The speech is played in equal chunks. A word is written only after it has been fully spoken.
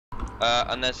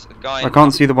And there's a guy. I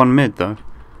can't see the one mid though.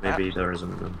 Maybe there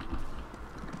isn't them.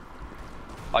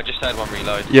 I just heard one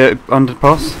reload. Yeah,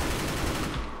 underpass.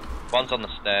 One's on the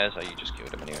stairs. Oh, you just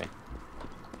killed him anyway.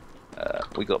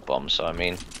 We got bombs, so I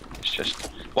mean, it's just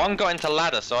one got into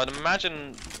ladder. So I'd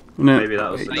imagine. No. Maybe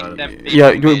that was the guy.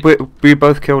 Yeah, we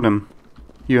both killed him.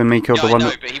 You and me killed yeah, the one. I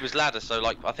know, but he was ladder, so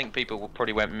like I think people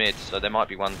probably went mid. So there might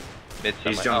be one mid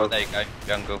somewhere. He's jungle. Oh, there you go,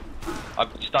 jungle.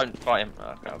 Just don't fight him.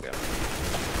 Okay, I'll get him.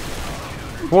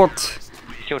 What?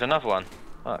 He killed another one.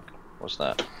 Fuck. What's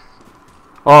that?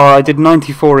 Oh, I did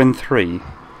 94 in 3.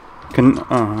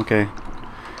 Oh, okay.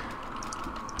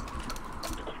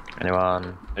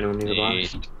 Anyone need a buy?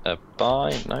 a buy?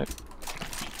 No.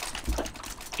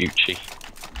 Gucci.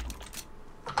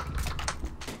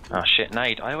 Oh shit,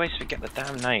 nade. I always forget the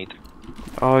damn nade.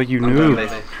 Oh, you knew.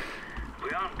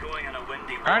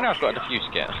 I know I've got a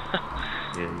defuse kit.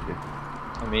 Yeah, you do.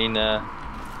 I mean,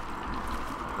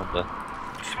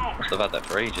 must have had that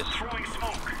for ages.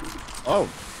 Oh.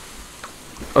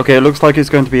 Okay, it looks like it's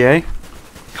going to be A.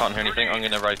 Can't hear anything. I'm gonna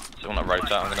not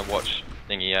rotate. I'm gonna watch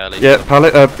thingy early. Yeah,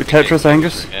 pallet, Tetris,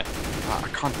 Angus. Yeah. I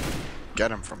can't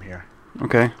get him from here.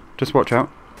 Okay, just watch out.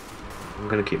 I'm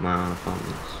gonna keep my eye on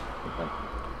apartments.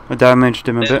 I damaged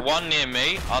him a There's bit. one near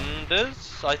me,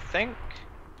 unders, I think.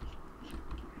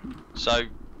 So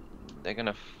they're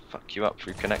gonna fuck you up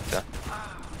through connector.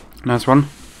 Nice one.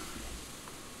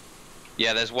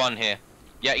 Yeah, there's one here.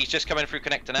 Yeah, he's just coming through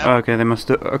connector now. Oh, okay, they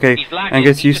must. Okay, He's lagging.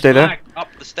 Angus, He's you just stay there. lagged up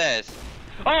the stairs.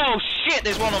 Oh shit!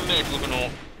 There's one on mid with an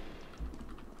AWP.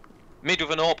 Mid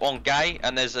with an AWP on gay,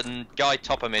 and there's a guy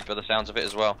top of mid by the sounds of it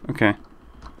as well. Okay.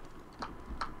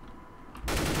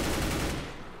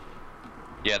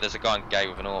 Yeah, there's a guy on gay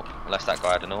with an AWP, unless that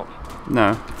guy had an AWP.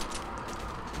 No.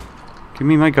 Give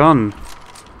me my gun.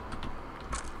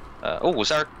 Oh, was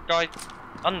there a guy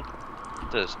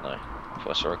unders? No, I thought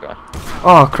I saw a guy.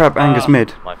 Oh crap, Angus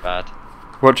mid. My bad.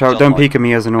 Watch out, He's don't on peek at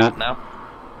me as an Bad AWP. now.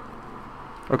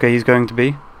 Okay, he's going to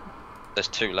be. There's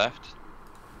two left.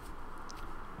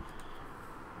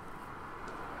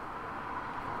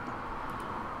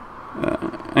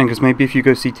 Angus, maybe if you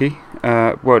go CT.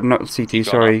 Well, not CT, You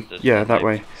got sorry. upstairs, Yeah, I that think.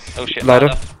 way. Oh shit, Ladder.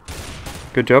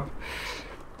 Good job.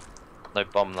 No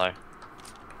bomb though.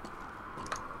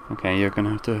 Okay, you're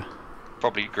gonna have to.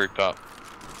 Probably group up.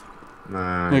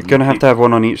 Nah, You're gonna have to have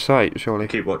one on each site, surely.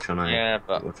 keep watch on A. Yeah,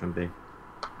 but Keep watch on B.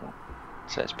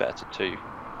 so it's better to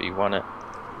 2v1 it.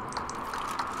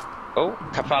 Oh,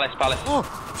 Palace. Oh.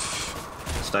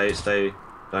 Stay.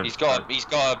 Don't. He's got a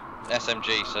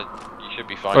SMG, so you should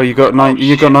be fine. Oh, you got 9.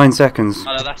 You got shit. 9 seconds.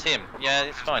 Oh no, that's him. Yeah,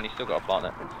 it's fine. He's still got a plant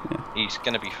it. Yeah. He's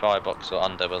gonna be firebox or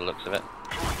under by the looks of it.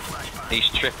 He's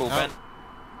triple No. Ben.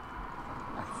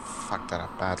 Fucked that up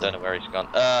Don't badly. know where he's gone.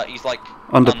 He's like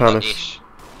Under palace. under-ish.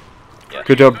 Yeah.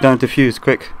 Good job. Don't defuse.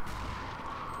 Quick.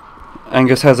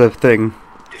 Angus has a thing.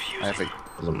 I have a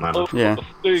Doesn't matter. Yeah.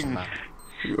 Thing.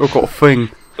 I've got a thing.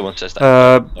 Someone says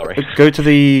that. Sorry. Go to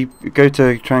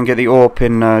try and get the AWP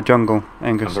in jungle,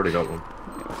 Angus. I've already got one.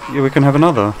 Yeah, we can have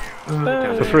another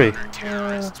for free. Is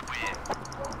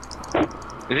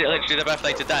it literally the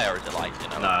birthday today, or is it like, you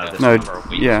know, No, like this No, for a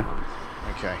week? yeah.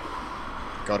 Okay.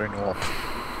 Got an AWP.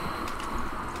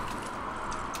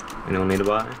 Anyone need a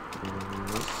buy?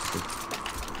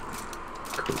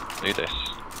 Cool. Do this.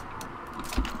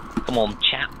 Come on,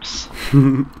 chaps.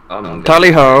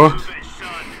 Tally ho!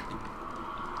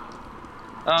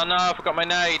 Oh no, I forgot my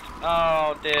nade.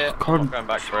 Oh dear. God. I'm not going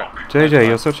back for it. JJ,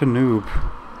 you're such a noob.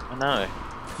 I know.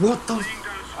 What the?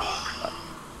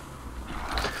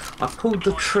 I pulled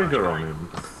the trigger on him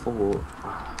before.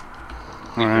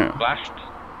 Alright, Flashed.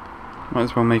 might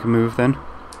as well make a move then.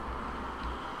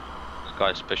 This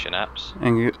guy's pushing apps.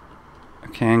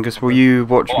 Okay, Angus, will you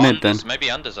watch Or mid then? unders, maybe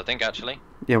unders, I think actually.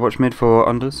 Yeah, watch mid for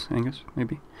unders, Angus,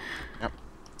 maybe.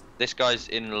 This guy's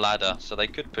in ladder, so they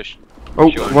could push. Oh,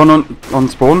 Sure. one on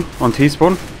spawn, on T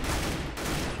spawn.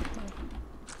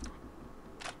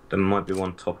 There might be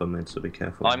one top of mid, so be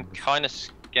careful. I'm kind of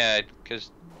scared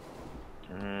because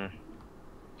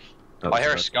Oh, I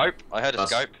hear a sorry. scope. I heard a That's-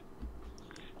 scope.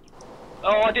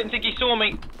 Oh, I didn't think he saw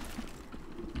me.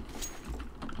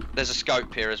 There's a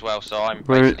scope here as well, so I'm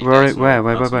basically dead.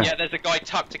 Where? Yeah, there's a guy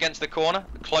tucked against the corner,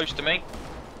 close to me.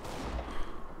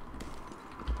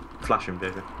 Flash him,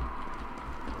 David.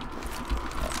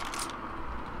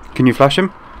 Can you flash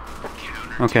him?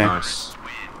 Okay, Nice.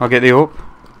 I'll get the AWP.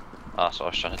 Ah, so I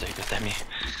was trying to do good, damn you.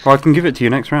 Well, I can give it to you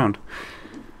next round.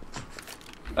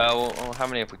 Well, how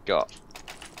many have we got?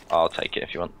 I'll take it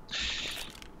if you want.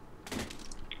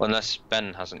 Well, unless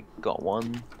Ben hasn't got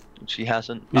one, which he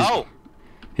hasn't. He's- Oh!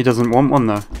 He doesn't want one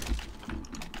though.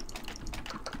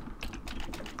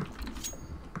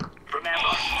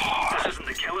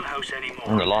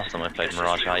 And the last time I played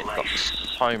Mirage, I got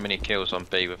so many kills on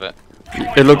B with it.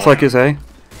 It looks like it's A.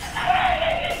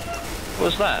 What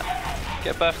was that?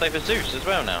 Get a birthday for Zeus as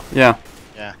well now. Yeah.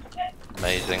 Yeah.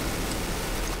 Amazing.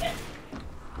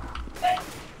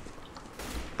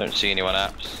 Don't see anyone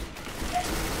apps.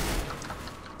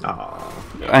 Ah.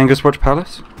 Angus, watch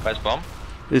Palace. Where's bomb?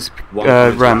 Is One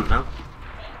coming ramp. now.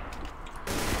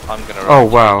 I'm gonna. Oh,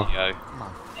 wow. Rotatio. Come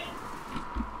on.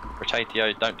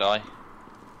 Rotatio, don't die.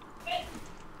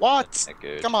 What? They're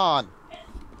good. Come on.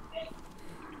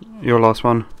 Your last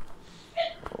one.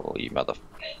 Oh, you mother.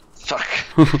 Fuck.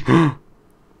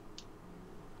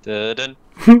 Dun. That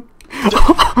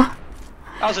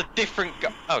was a different.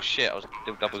 Oh shit! I was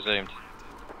still double zoomed.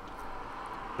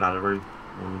 Ladder room.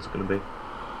 One's gonna be.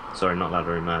 Sorry, not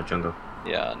ladder room. Jungle.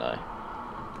 Yeah, I know.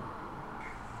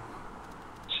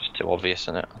 It's just too obvious,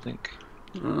 isn't it? I think.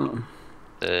 Oh.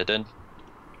 Dun.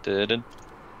 Dun.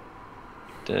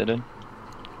 Dun.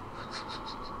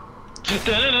 I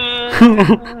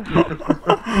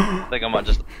think I might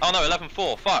just. Oh no,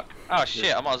 11-4. Fuck. Oh shit!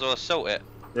 Yeah. I might as well assault it.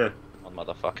 Yeah. On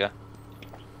motherfucker.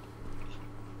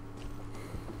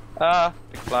 Ah,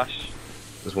 big flash.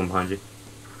 There's one behind you.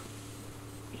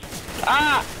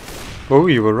 Ah! Oh,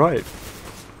 you were right.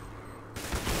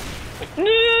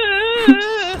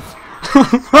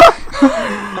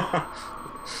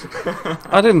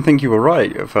 I didn't think you were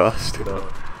right at first.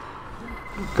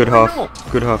 Good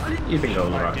half. Good half. You think I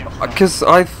was right? Because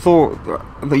I thought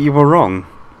that you were wrong.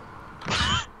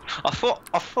 I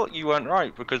thought you weren't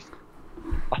right because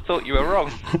I thought you were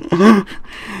wrong.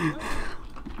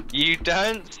 You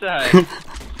don't say.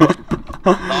 No,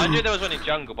 I knew there was one in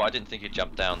jungle, but I didn't think he'd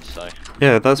jump down. So.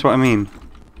 Yeah, that's what I mean.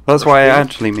 That's what I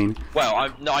actually mean.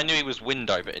 Well, I knew he was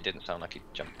window, but it didn't sound like he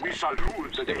jumped down.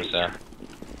 It was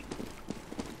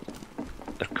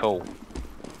the call.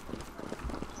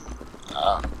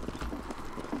 Oh.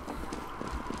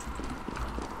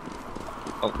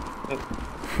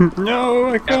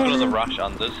 No, I Careful of the can't. rush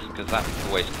unders, because that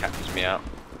always catches me out.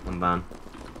 One ban.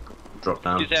 Drop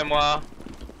down. Excusez-moi.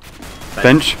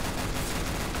 Bench.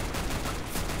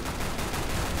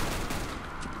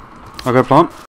 I'll go plant.